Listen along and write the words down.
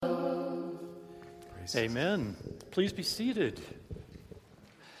Amen. Please be seated.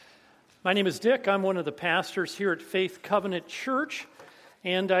 My name is Dick. I'm one of the pastors here at Faith Covenant Church,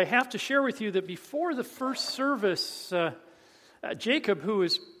 and I have to share with you that before the first service, Jacob, who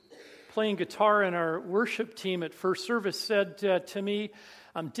is playing guitar in our worship team at first service, said to me,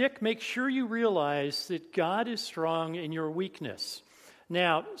 Dick, make sure you realize that God is strong in your weakness.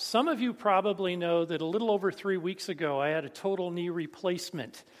 Now, some of you probably know that a little over 3 weeks ago, I had a total knee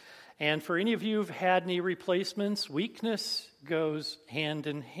replacement. And for any of you who've had knee replacements, weakness goes hand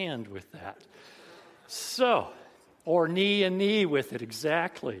in hand with that. So, or knee and knee with it,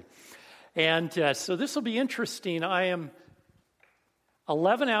 exactly. And so this will be interesting. I am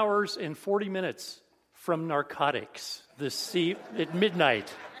 11 hours and 40 minutes from narcotics at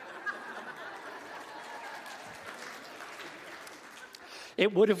midnight.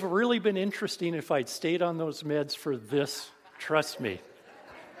 It would have really been interesting if I'd stayed on those meds for this, trust me.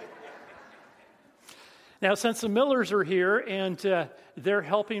 Now, since the Millers are here and they're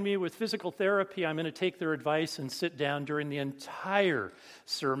helping me with physical therapy, I'm going to take their advice and sit down during the entire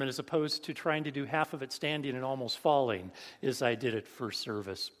sermon as opposed to trying to do half of it standing and almost falling as I did at first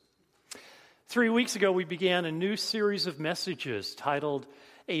service. 3 weeks ago, we began a new series of messages titled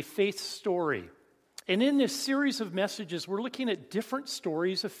A Faith Story. And in this series of messages, we're looking at different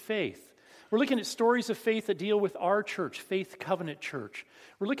stories of faith. We're looking at stories of faith that deal with our church, Faith Covenant Church.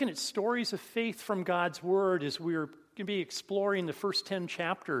 We're looking at stories of faith from God's Word as we're going to be exploring the first 10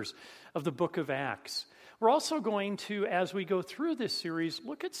 chapters of the book of Acts. We're also going to, as we go through this series,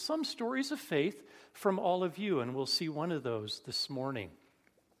 look at some stories of faith from all of you, and we'll see one of those this morning.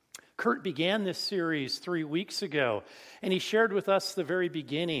 Kurt began this series 3 weeks ago, and he shared with us the very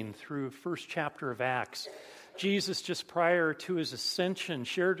beginning through first chapter of Acts. Jesus, just prior to his ascension,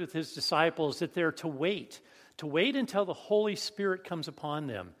 shared with his disciples that they're to wait until the Holy Spirit comes upon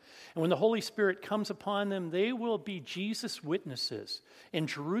them. And when the Holy Spirit comes upon them, they will be Jesus' witnesses in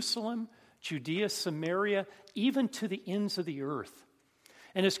Jerusalem, Judea, Samaria, even to the ends of the earth.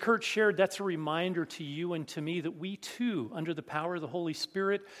 And as Kurt shared, that's a reminder to you and to me that we too, under the power of the Holy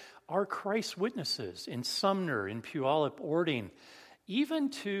Spirit, are Christ's witnesses in Sumner, in Puyallup, Ording, even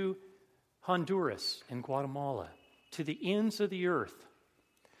to Honduras and Guatemala, to the ends of the earth,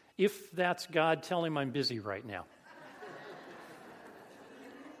 if that's God, tell him I'm busy right now.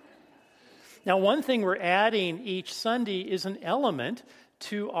 Now, one thing we're adding each Sunday is an element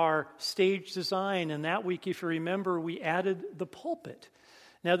to our stage design, and that week, if you remember, we added the pulpit.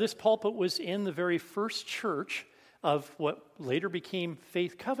 Now, this pulpit was in the very first church of what later became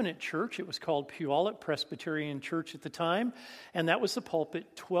Faith Covenant Church. It was called Puyallup Presbyterian Church at the time, and that was the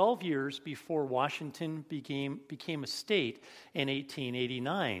pulpit 12 years before Washington became a state in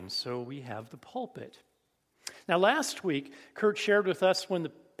 1889. So we have the pulpit. Now, last week, Kurt shared with us when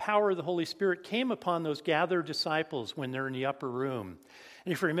the power of the Holy Spirit came upon those gathered disciples when they're in the upper room.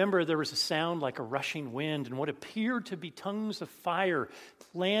 And if you remember, there was a sound like a rushing wind, and what appeared to be tongues of fire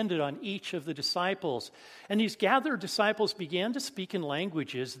landed on each of the disciples. And these gathered disciples began to speak in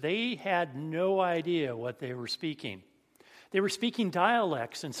languages they had no idea what they were speaking. They were speaking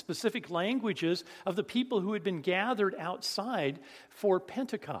dialects and specific languages of the people who had been gathered outside for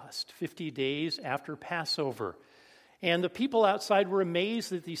Pentecost, 50 days after Passover. And the people outside were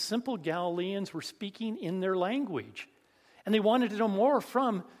amazed that these simple Galileans were speaking in their language. And they wanted to know more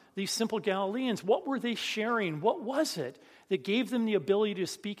from these simple Galileans. What were they sharing? What was it that gave them the ability to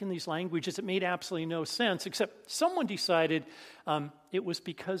speak in these languages? It made absolutely no sense, except someone decided it was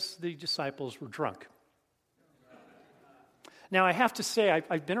because the disciples were drunk. Now, I have to say,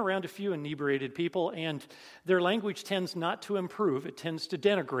 I've been around a few inebriated people, and their language tends not to improve. It tends to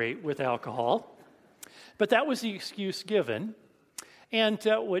denigrate with alcohol. But that was the excuse given. And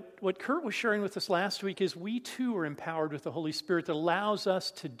what Kurt was sharing with us last week is we too are empowered with the Holy Spirit that allows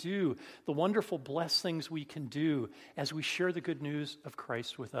us to do the wonderful blessed things we can do as we share the good news of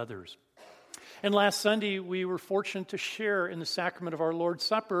Christ with others. And last Sunday, we were fortunate to share in the sacrament of our Lord's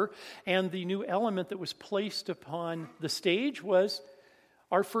Supper, and the new element that was placed upon the stage was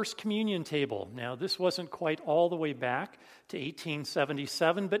our first communion table. Now, this wasn't quite all the way back to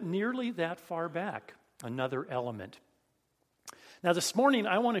 1877, but nearly that far back, another element. Now, this morning,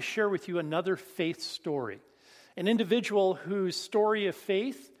 I want to share with you another faith story, an individual whose story of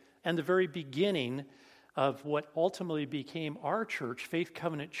faith and the very beginning of what ultimately became our church, Faith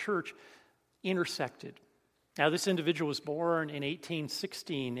Covenant Church, intersected. Now, this individual was born in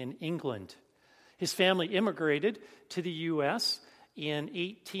 1816 in England. His family immigrated to the U.S. in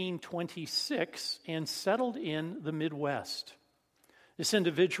 1826 and settled in the Midwest. This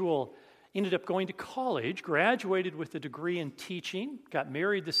individual ended up going to college, graduated with a degree in teaching, got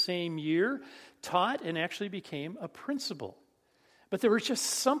married the same year, taught, and actually became a principal. But there was just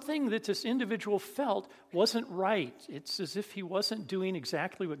something that this individual felt wasn't right. It's as if he wasn't doing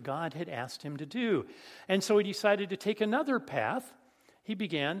exactly what God had asked him to do. And so he decided to take another path. He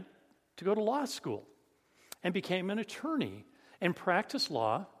began to go to law school and became an attorney and practiced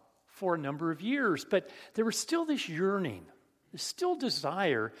law for a number of years. But there was still this yearning, this still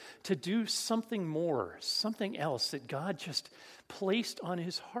desire to do something more, something else that God just placed on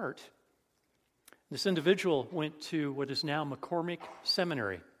his heart. This individual went to what is now McCormick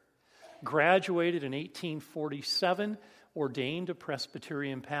Seminary, graduated in 1847, ordained a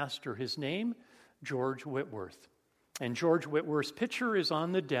Presbyterian pastor. His name, George Whitworth. And George Whitworth's picture is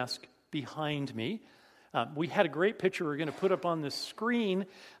on the desk behind me. We had a great picture we're going to put up on the screen,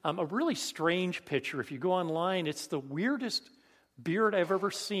 a really strange picture. If you go online, it's the weirdest beard I've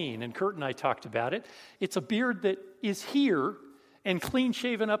ever seen, and Kurt and I talked about it. It's a beard that is here and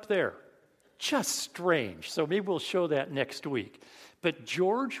clean-shaven up there. Just strange. So maybe we'll show that next week. But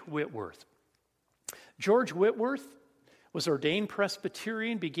George Whitworth. George Whitworth was ordained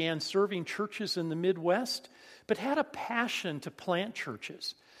Presbyterian, began serving churches in the Midwest, but had a passion to plant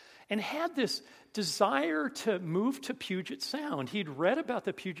churches and had this desire to move to Puget Sound. He'd read about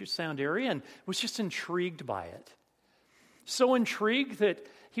the Puget Sound area and was just intrigued by it. So intrigued that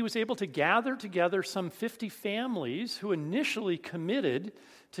he was able to gather together some 50 families who initially committed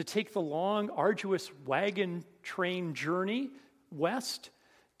to take the long, arduous wagon train journey west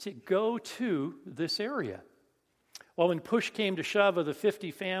to go to this area. Well, when push came to shove, of the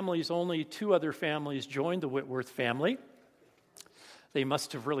 50 families, only 2 other families joined the Whitworth family. They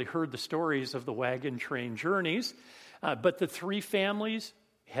must have really heard the stories of the wagon train journeys. But the 3 families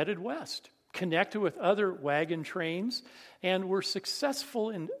headed west, connected with other wagon trains, and were successful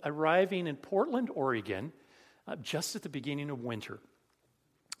in arriving in Portland, Oregon, just at the beginning of winter.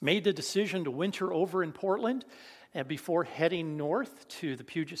 Made the decision to winter over in Portland before heading north to the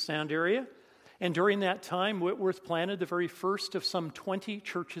Puget Sound area. And during that time, Whitworth planted the very first of some 20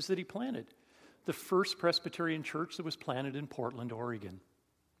 churches that he planted. The first Presbyterian church that was planted in Portland, Oregon.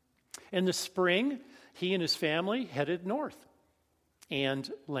 In the spring, he and his family headed north and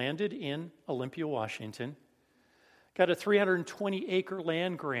landed in Olympia, Washington. Got a 320-acre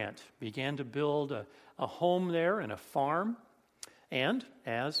land grant, began to build a home there and a farm. And,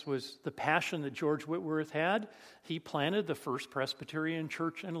 as was the passion that George Whitworth had, he planted the first Presbyterian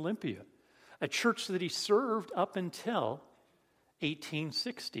church in Olympia, a church that he served up until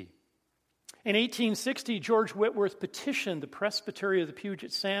 1860. In 1860, George Whitworth petitioned the Presbytery of the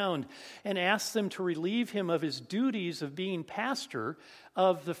Puget Sound and asked them to relieve him of his duties of being pastor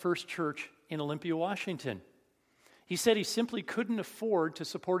of the first church in Olympia, Washington. He said he simply couldn't afford to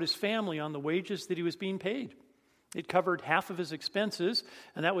support his family on the wages that he was being paid. It covered half of his expenses,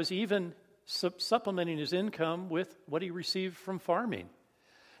 and that was even supplementing his income with what he received from farming.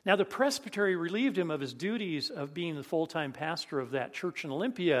 Now, the presbytery relieved him of his duties of being the full-time pastor of that church in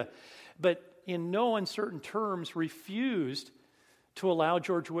Olympia, but in no uncertain terms refused to allow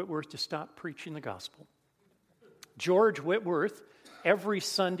George Whitworth to stop preaching the gospel. George Whitworth, every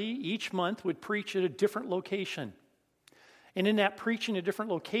Sunday, each month, would preach at a different location. And in that preaching at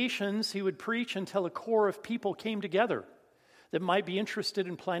different locations, he would preach until a core of people came together that might be interested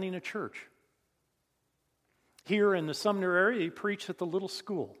in planting a church. Here in the Sumner area, he preached at the little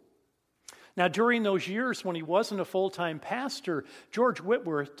school. Now, during those years when he wasn't a full-time pastor, George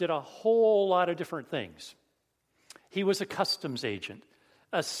Whitworth did a whole lot of different things. He was a customs agent,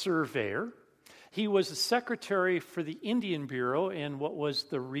 a surveyor. He was a secretary for the Indian Bureau in what was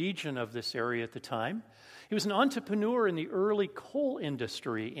the region of this area at the time. He was an entrepreneur in the early coal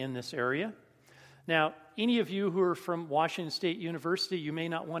industry in this area. Now, any of you who are from Washington State University, you may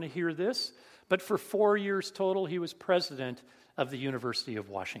not want to hear this, but for 4 years total, he was president of the University of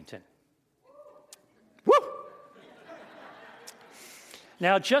Washington. Woo!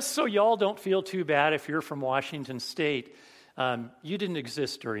 Now, just so y'all don't feel too bad if you're from Washington State, you didn't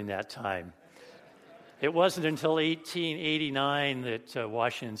exist during that time. It wasn't until 1889 that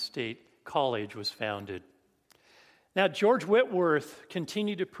Washington State College was founded. Now, George Whitworth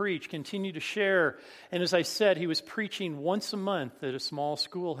continued to preach, continued to share, and as I said, he was preaching once a month at a small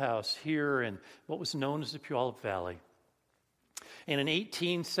schoolhouse here in what was known as the Puyallup Valley. And in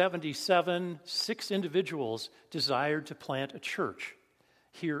 1877, 6 individuals desired to plant a church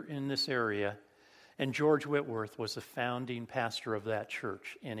here in this area, and George Whitworth was the founding pastor of that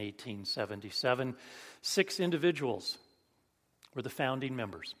church in 1877. 6 individuals were the founding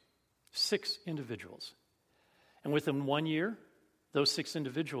members. 6 individuals. And within 1 year, those 6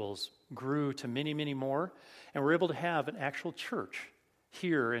 individuals grew to many, many more, and we're able to have an actual church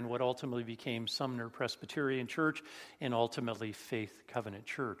here in what ultimately became Sumner Presbyterian Church and ultimately Faith Covenant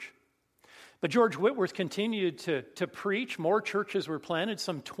Church. But George Whitworth continued to preach. More churches were planted,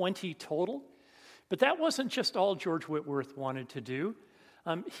 some 20 total. But that wasn't just all George Whitworth wanted to do.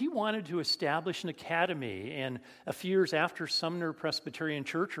 He wanted to establish an academy, and a few years after Sumner Presbyterian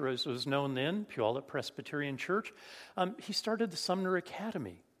Church, or as it was known then, Puyallup Presbyterian Church, he started the Sumner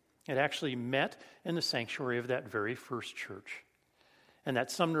Academy. It actually met in the sanctuary of that very first church. And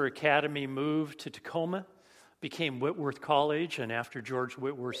that Sumner Academy moved to Tacoma, became Whitworth College, and after George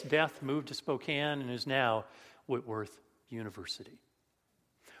Whitworth's death, moved to Spokane and is now Whitworth University.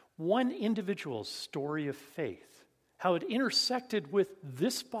 One individual's story of faith, how it intersected with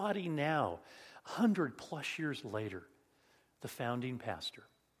this body now, 100+ years later, the founding pastor.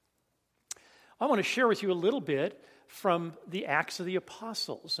 I want to share with you a little bit from the Acts of the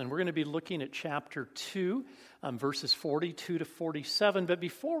Apostles, and we're going to be looking at chapter 2, verses 42 to 47. But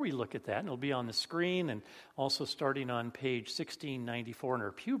before we look at that, and it'll be on the screen and also starting on page 1694 in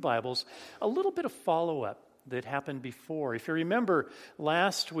our Pew Bibles, a little bit of follow-up that happened before. If you remember,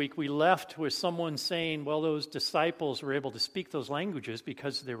 last week we left with someone saying, well, those disciples were able to speak those languages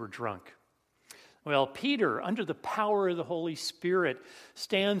because they were drunk. Well, Peter, under the power of the Holy Spirit,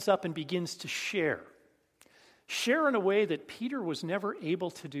 stands up and begins to share in a way that Peter was never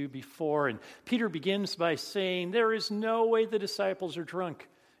able to do before. And Peter begins by saying, there is no way the disciples are drunk.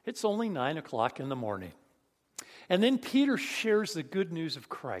 It's only 9 o'clock in the morning. And then Peter shares the good news of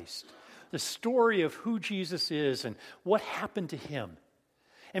Christ, the story of who Jesus is and what happened to him.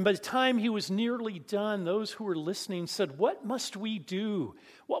 And by the time he was nearly done, those who were listening said, what must we do?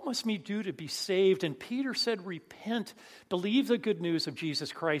 What must we do to be saved? And Peter said, repent, believe the good news of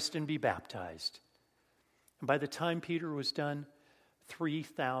Jesus Christ, and be baptized. And by the time Peter was done,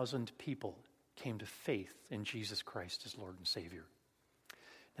 3,000 people came to faith in Jesus Christ as Lord and Savior.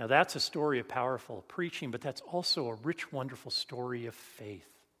 Now that's a story of powerful preaching, but that's also a rich, wonderful story of faith.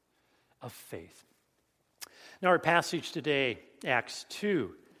 Now our passage today, Acts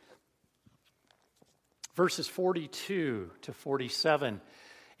 2, verses 42 to 47.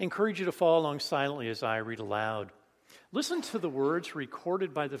 I encourage you to follow along silently as I read aloud. Listen to the words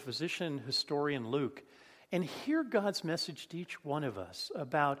recorded by the physician historian Luke, and hear God's message to each one of us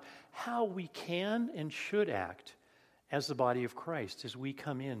about how we can and should act as the body of Christ as we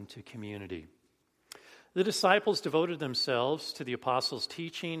come into community. The disciples devoted themselves to the apostles'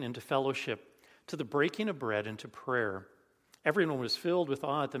 teaching and to fellowship, to the breaking of bread and to prayer. Everyone was filled with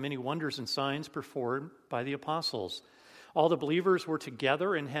awe at the many wonders and signs performed by the apostles. All the believers were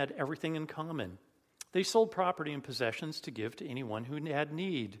together and had everything in common. They sold property and possessions to give to anyone who had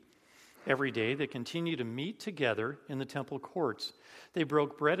need. Every day they continued to meet together in the temple courts. They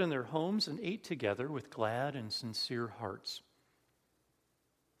broke bread in their homes and ate together with glad and sincere hearts,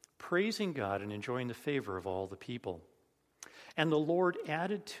 praising God and enjoying the favor of all the people. And the Lord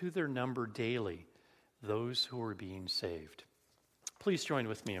added to their number daily those who were being saved. Please join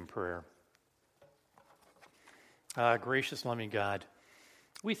with me in prayer. Gracious, loving God,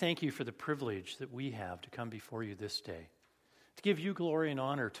 we thank you for the privilege that we have to come before you this day, to give you glory and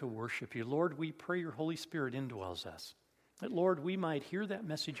honor, to worship you. Lord, we pray your Holy Spirit indwells us, that, Lord, we might hear that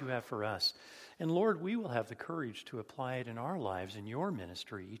message you have for us. And, Lord, we will have the courage to apply it in our lives, in your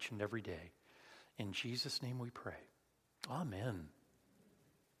ministry, each and every day. In Jesus' name we pray. Amen.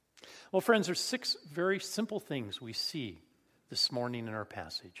 Well, friends, there's 6 very simple things we see this morning in our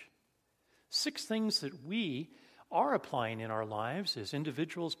passage. 6 things that we are applying in our lives as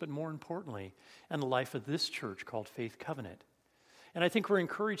individuals, but more importantly, in the life of this church called Faith Covenant. And I think we're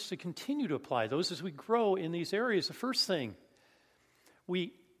encouraged to continue to apply those as we grow in these areas. The first thing,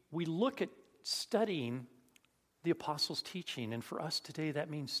 we look at studying the apostles' teaching. And for us today, that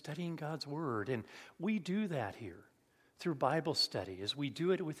means studying God's word. And we do that here through Bible study as we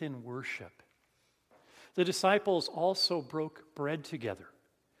do it within worship. The disciples also broke bread together.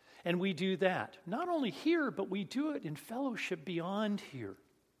 And we do that not only here, but we do it in fellowship beyond here.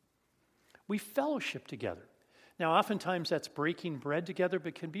 We fellowship together. Now, oftentimes that's breaking bread together,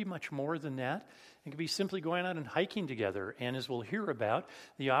 but can be much more than that. It can be simply going out and hiking together, and as we'll hear about,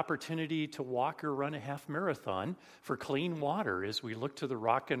 the opportunity to walk or run a half marathon for clean water as we look to the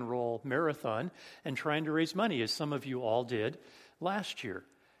rock and roll marathon and trying to raise money, as some of you all did last year.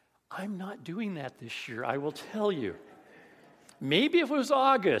 I'm not doing that this year, I will tell you. Maybe if it was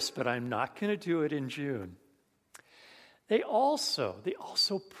August, but I'm not going to do it in June. They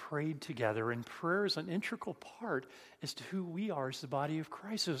also prayed together, and prayer is an integral part as to who we are as the body of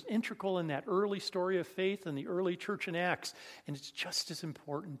Christ. It was integral in that early story of faith in the early church in Acts, and it's just as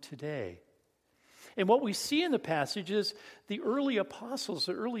important today. And what we see in the passage is the early apostles,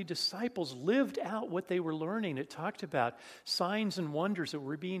 the early disciples lived out what they were learning. It talked about signs and wonders that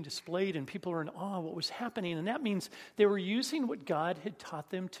were being displayed, and people were in awe of what was happening. And that means they were using what God had taught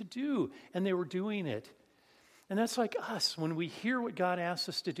them to do, and they were doing it. And that's like us. When we hear what God asks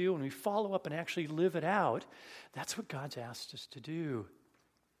us to do and we follow up and actually live it out, that's what God's asked us to do.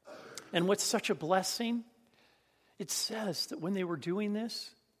 And what's such a blessing? It says that when they were doing this,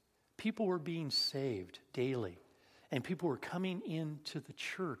 people were being saved daily, and people were coming into the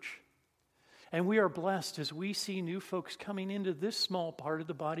church. And we are blessed as we see new folks coming into this small part of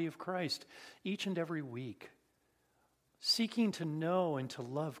the body of Christ each and every week, seeking to know and to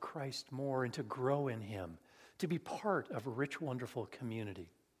love Christ more and to grow in Him, to be part of a rich, wonderful community.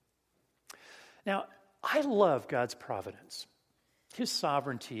 Now, I love God's providence, His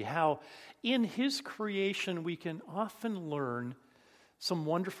sovereignty, how in His creation we can often learn some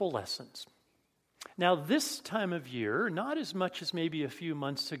wonderful lessons. Now, this time of year, not as much as maybe a few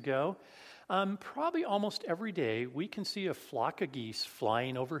months ago, probably almost every day we can see a flock of geese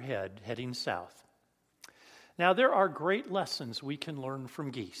flying overhead heading south. Now, there are great lessons we can learn from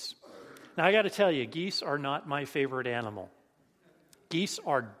geese. Now, I got to tell you, geese are not my favorite animal. Geese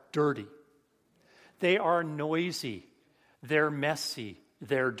are dirty. They are noisy. They're messy.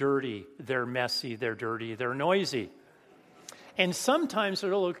 They're dirty. They're messy. They're dirty. They're noisy. And sometimes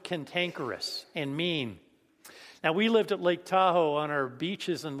they're a little cantankerous and mean. Now, we lived at Lake Tahoe on our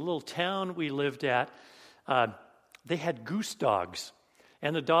beaches in the little town we lived at. They had goose dogs.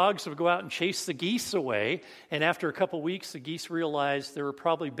 And the dogs would go out and chase the geese away. And after a couple weeks, the geese realized there were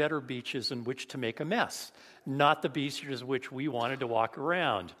probably better beaches in which to make a mess, not the beaches which we wanted to walk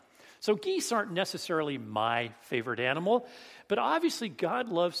around. So geese aren't necessarily my favorite animal, but obviously God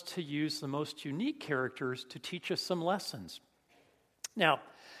loves to use the most unique characters to teach us some lessons. Now,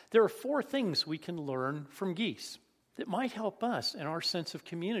 there are 4 things we can learn from geese that might help us in our sense of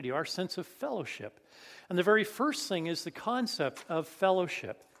community, our sense of fellowship. And the very first thing is the concept of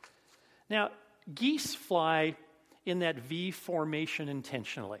fellowship. Now, geese fly in that V formation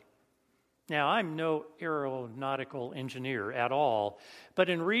intentionally. Now, I'm no aeronautical engineer at all, but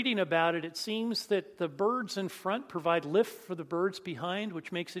in reading about it, it seems that the birds in front provide lift for the birds behind,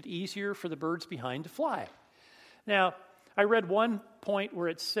 which makes it easier for the birds behind to fly. Now, I read one point where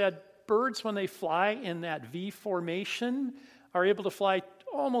it said birds, when they fly in that V formation, are able to fly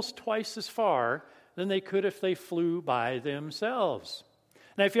almost twice as far than they could if they flew by themselves.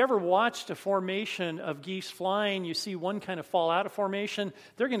 Now, if you ever watched a formation of geese flying, you see one kind of fall out of formation,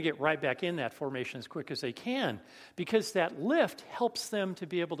 they're going to get right back in that formation as quick as they can, because that lift helps them to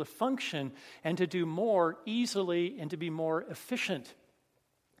be able to function and to do more easily and to be more efficient.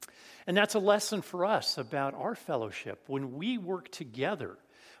 And that's a lesson for us about our fellowship. When we work together,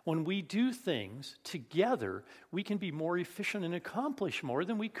 when we do things together, we can be more efficient and accomplish more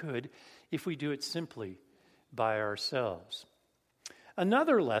than we could if we do it simply by ourselves.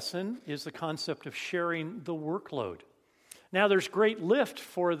 Another lesson is the concept of sharing the workload. Now, there's great lift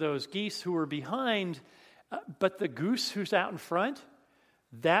for those geese who are behind, but the goose who's out in front,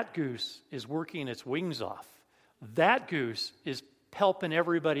 that goose is working its wings off. That goose is helping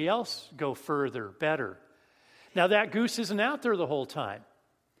everybody else go further, better. Now, that goose isn't out there the whole time.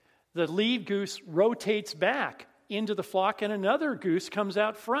 The lead goose rotates back into the flock, and another goose comes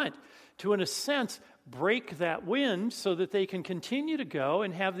out front to, in a sense, break that wind so that they can continue to go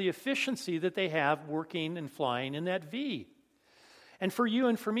and have the efficiency that they have working and flying in that V. And for you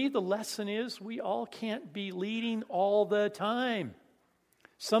and for me, the lesson is we all can't be leading all the time.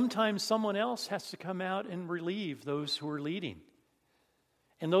 Sometimes someone else has to come out and relieve those who are leading.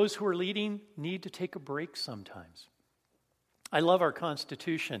 And those who are leading need to take a break sometimes. I love our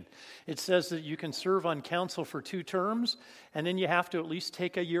Constitution. It says that you can serve on council for 2 terms, and then you have to at least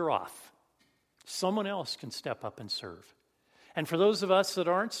take a year off. Someone else can step up and serve. And for those of us that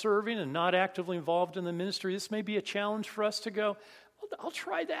aren't serving and not actively involved in the ministry, this may be a challenge for us to go, well, I'll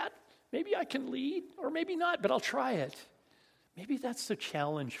try that. Maybe I can lead, or maybe not, but I'll try it. Maybe that's the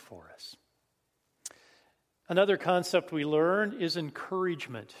challenge for us. Another concept we learn is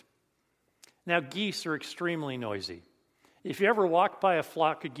encouragement. Now, geese are extremely noisy. If you ever walk by a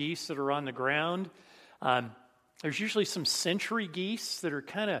flock of geese that are on the ground, there's usually some sentry geese that are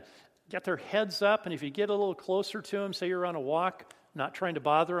kind of got their heads up, and if you get a little closer to them, say you're on a walk, not trying to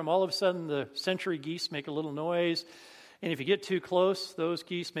bother them, all of a sudden the sentry geese make a little noise, and if you get too close, those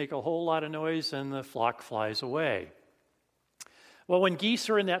geese make a whole lot of noise, and the flock flies away. Well, when geese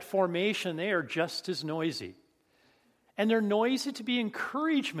are in that formation, they are just as noisy. And they're noisy to be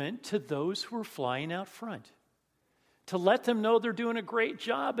encouragement to those who are flying out front, to let them know they're doing a great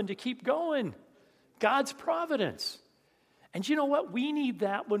job and to keep going. God's providence. And you know what? We need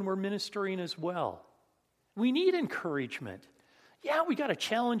that when we're ministering as well. We need encouragement. Yeah, we got to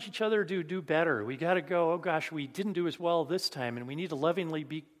challenge each other to do better. We got to go, oh gosh, we didn't do as well this time, and we need to lovingly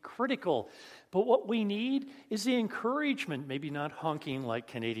be critical. But what we need is the encouragement, maybe not honking like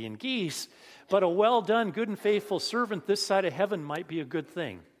Canadian geese, but a well done, good and faithful servant this side of heaven might be a good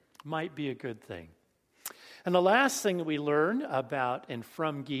thing. Might be a good thing. And the last thing that we learn about and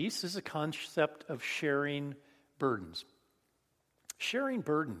from geese is the concept of sharing burdens. Sharing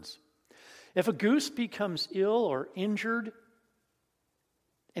burdens. If a goose becomes ill or injured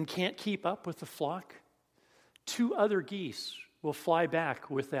and can't keep up with the flock, 2 other geese will fly back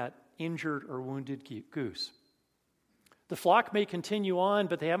with that injured or wounded goose. The flock may continue on,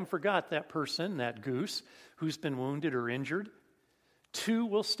 but they haven't forgot that person, that goose, who's been wounded or injured. 2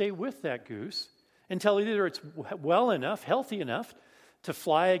 will stay with that goose until either it's well enough, healthy enough, to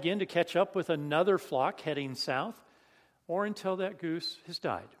fly again to catch up with another flock heading south, or until that goose has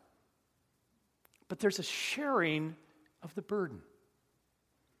died. But there's a sharing of the burden.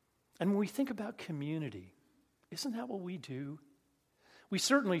 And when we think about community, isn't that what we do? We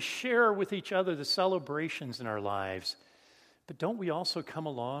certainly share with each other the celebrations in our lives, but don't we also come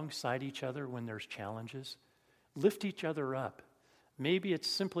alongside each other when there's challenges? Lift each other up. Maybe it's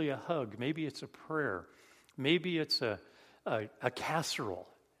simply a hug. Maybe it's a prayer. Maybe it's a casserole.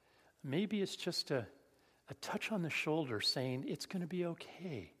 Maybe it's just a touch on the shoulder saying it's going to be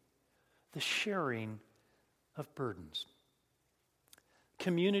okay. The sharing of burdens.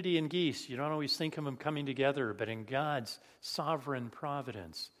 Community and geese, you don't always think of them coming together, but in God's sovereign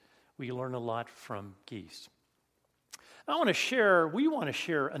providence, we learn a lot from geese. We want to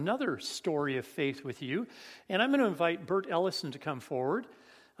share another story of faith with you, and I'm going to invite Bert Ellison to come forward.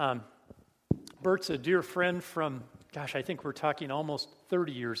 Bert's a dear friend from, I think we're talking almost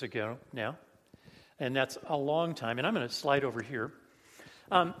 30 years ago now, and that's a long time, and I'm going to slide over here.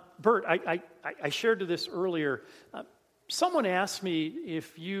 Bert, I shared this earlier. Someone asked me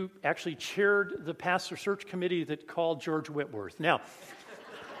if you actually chaired the pastor search committee that called George Whitworth. Now,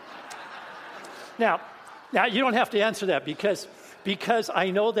 you don't have to answer that because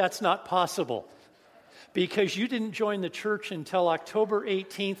I know that's not possible. Because you didn't join the church until October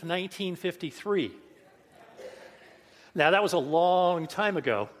 18th, 1953. Now, that was a long time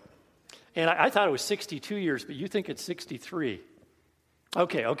ago. And I thought it was 62 years, but you think it's 63.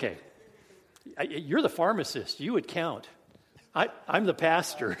 Okay. You're the pharmacist. You would count. I'm the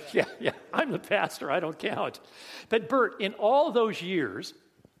pastor. Yeah, I'm the pastor. I don't count. But Bert, in all those years,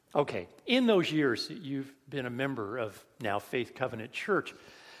 in those years that you've been a member of now Faith Covenant Church,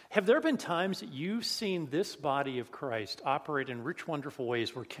 have there been times that you've seen this body of Christ operate in rich, wonderful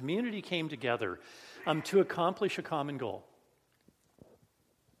ways where community came together to accomplish a common goal?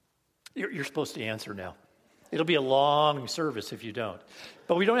 You're supposed to answer now. It'll be a long service if you don't.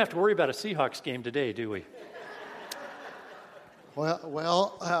 But we don't have to worry about a Seahawks game today, do we?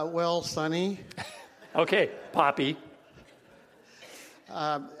 Well, Sonny. Okay, Poppy.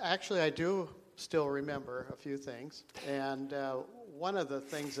 Actually, I do still remember a few things. And one of the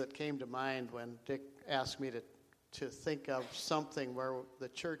things that came to mind when Dick asked me to think of something where the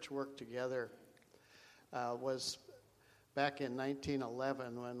church worked together was back in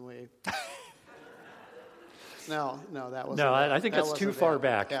 1911 when we... No, that wasn't. No, I think that's too far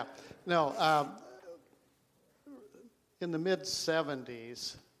back. Yeah. No, in the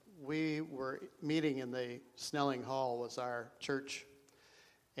mid-'70s, we were meeting in the Snelling Hall was our church,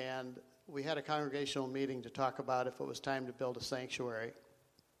 and we had a congregational meeting to talk about if it was time to build a sanctuary.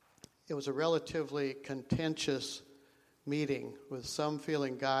 It was a relatively contentious meeting with some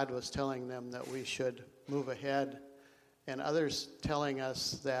feeling God was telling them that we should move ahead, and others telling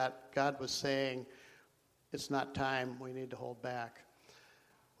us that God was saying, it's not time, we need to hold back.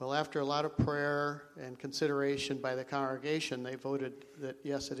 Well, after a lot of prayer and consideration by the congregation, they voted that,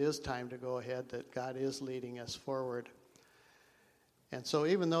 yes, it is time to go ahead, that God is leading us forward. And so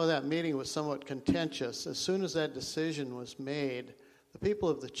even though that meeting was somewhat contentious, as soon as that decision was made, the people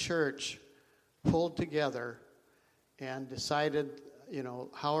of the church pulled together and decided,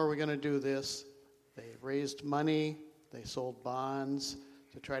 how are we going to do this? They raised money, they sold bonds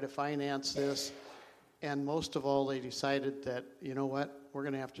to try to finance this. And most of all, they decided that, we're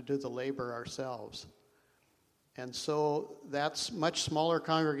going to have to do the labor ourselves. And so that's much smaller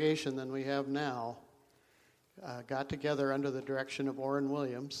congregation than we have now, got together under the direction of Orrin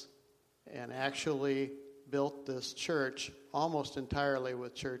Williams and actually built this church almost entirely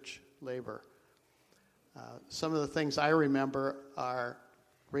with church labor. Some of the things I remember are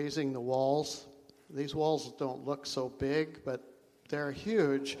raising the walls. These walls don't look so big, but they're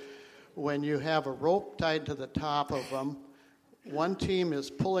huge. When you have a rope tied to the top of them, one team is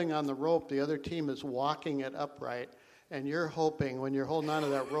pulling on the rope, the other team is walking it upright, and you're hoping, when you're holding onto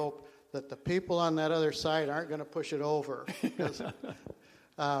that rope, that the people on that other side aren't going to push it over. Because,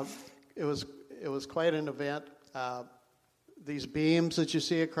 it was quite an event. These beams that you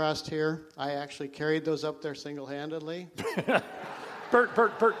see across here, I actually carried those up there single-handedly.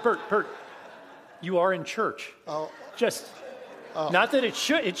 Bert. You are in church. Oh. Not that it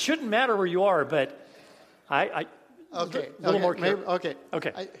shouldn't matter where you are, but I okay, a little more careful.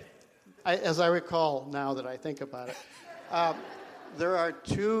 Okay. As I recall now that I think about it, there are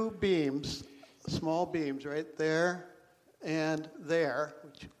two beams, small beams right there and there,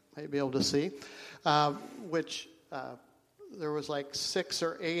 which you might be able to see, which there was like 6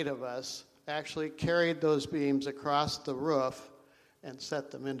 or 8 of us actually carried those beams across the roof and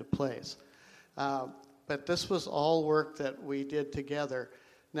set them into place. But this was all work that we did together.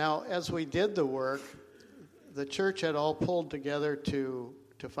 Now, as we did the work, the church had all pulled together to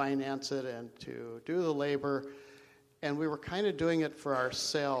finance it and to do the labor, and we were kind of doing it for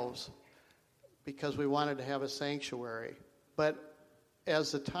ourselves because we wanted to have a sanctuary. But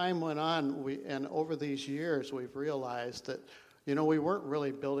as the time went on, and over these years, we've realized that, we weren't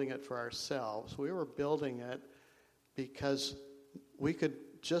really building it for ourselves. We were building it because we could,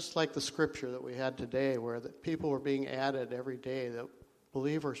 just like the scripture that we had today, where the people were being added every day, that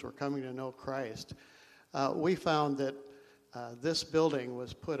believers were coming to know Christ. We found that this building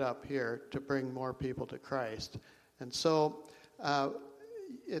was put up here to bring more people to Christ. And so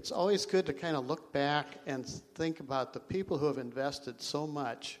it's always good to kind of look back and think about the people who have invested so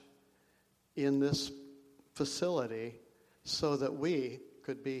much in this facility so that we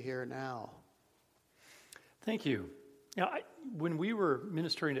could be here now. Thank you. Now, when we were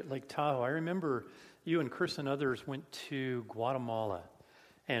ministering at Lake Tahoe, I remember you and Chris and others went to Guatemala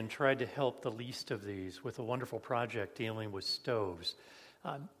and tried to help the least of these with a wonderful project dealing with stoves.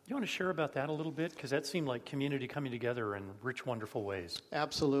 You want to share about that a little bit? Because that seemed like community coming together in rich, wonderful ways.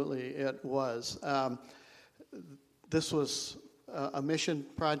 Absolutely, it was. This was a mission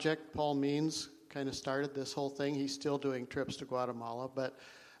project. Paul Means kind of started this whole thing. He's still doing trips to Guatemala, but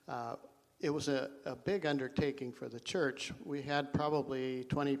it was a big undertaking for the church. We had probably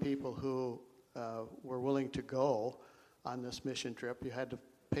 20 people who were willing to go on this mission trip. You had to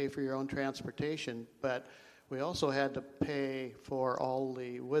pay for your own transportation, but we also had to pay for all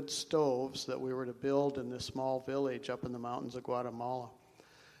the wood stoves that we were to build in this small village up in the mountains of Guatemala.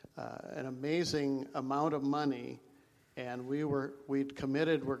 An amazing amount of money, and we'd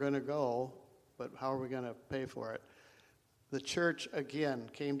committed we're going to go, but how are we going to pay for it? The church, again,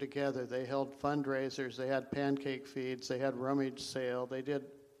 came together. They held fundraisers. They had pancake feeds. They had rummage sale. They did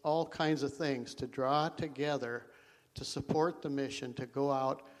all kinds of things to draw together to support the mission, to go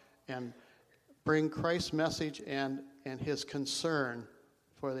out and bring Christ's message and his concern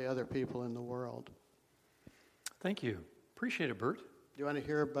for the other people in the world. Thank you. Appreciate it, Bert. Do you want to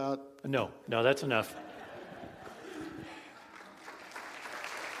hear about... No, that's enough.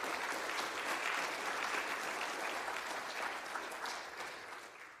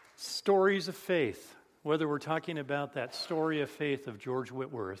 Stories of faith, whether we're talking about that story of faith of George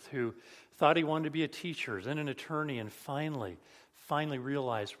Whitworth, who thought he wanted to be a teacher, then an attorney, and finally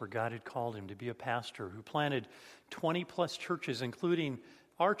realized where God had called him to be a pastor, who planted 20-plus churches, including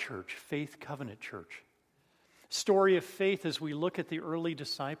our church, Faith Covenant Church. Story of faith as we look at the early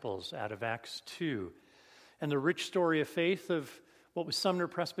disciples out of Acts 2, and the rich story of faith of what was Sumner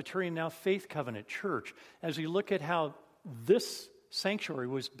Presbyterian, now Faith Covenant Church, as we look at how this sanctuary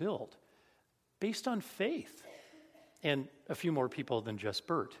was built based on faith, and a few more people than just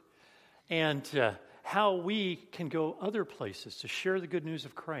Bert, and how we can go other places to share the good news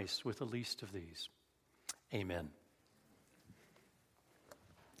of Christ with the least of these. Amen.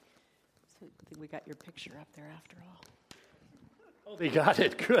 So I think we got your picture up there after all. Oh, they got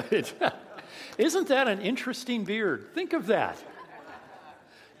it. Good. Isn't that an interesting beard? Think of that.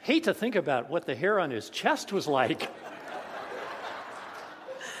 Hate to think about what the hair on his chest was like.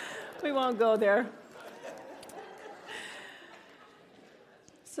 We won't go there.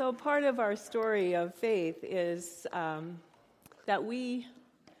 So part of our story of faith is that we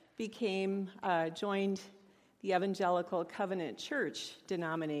joined the Evangelical Covenant Church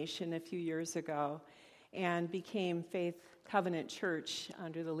denomination a few years ago and became Faith Covenant Church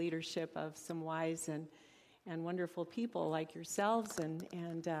under the leadership of some wise and wonderful people like yourselves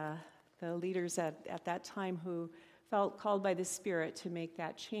and the leaders at that time who felt called by the Spirit to make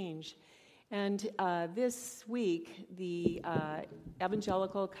that change. And this week, the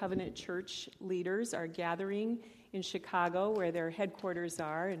Evangelical Covenant Church leaders are gathering in Chicago, where their headquarters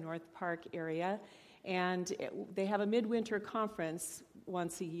are in North Park area. And they have a midwinter conference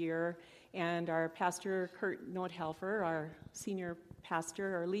once a year. And our pastor, Kurt Nothelfer, our senior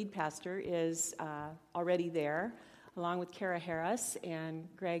pastor, our lead pastor, is already there, along with Kara Harris. And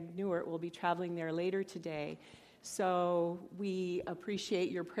Greg Newart will be traveling there later today. So we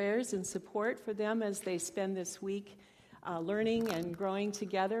appreciate your prayers and support for them as they spend this week learning and growing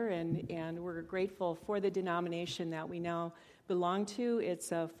together, and we're grateful for the denomination that we now belong to.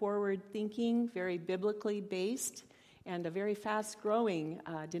 It's a forward-thinking, very biblically based, and a very fast-growing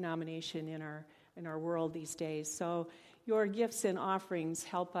denomination in our world these days. So your gifts and offerings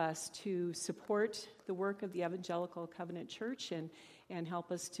help us to support the work of the Evangelical Covenant Church and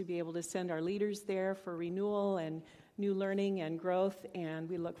help us to be able to send our leaders there for renewal and new learning and growth, and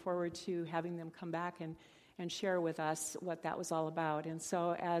we look forward to having them come back and share with us what that was all about. And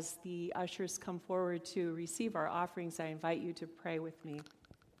so as the ushers come forward to receive our offerings, I invite you to pray with me.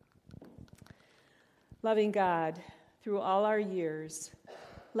 Loving God, through all our years,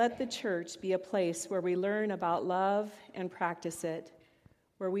 let the church be a place where we learn about love and practice it,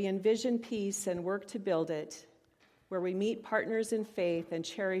 where we envision peace and work to build it, where we meet partners in faith and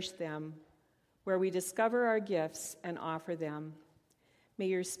cherish them, where we discover our gifts and offer them. May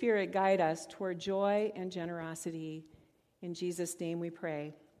your Spirit guide us toward joy and generosity. In Jesus' name we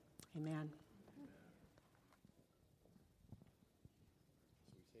pray. Amen.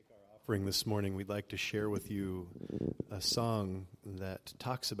 As we take our offering this morning, we'd like to share with you a song that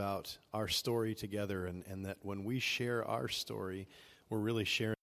talks about our story together, and that when we share our story, we're really sharing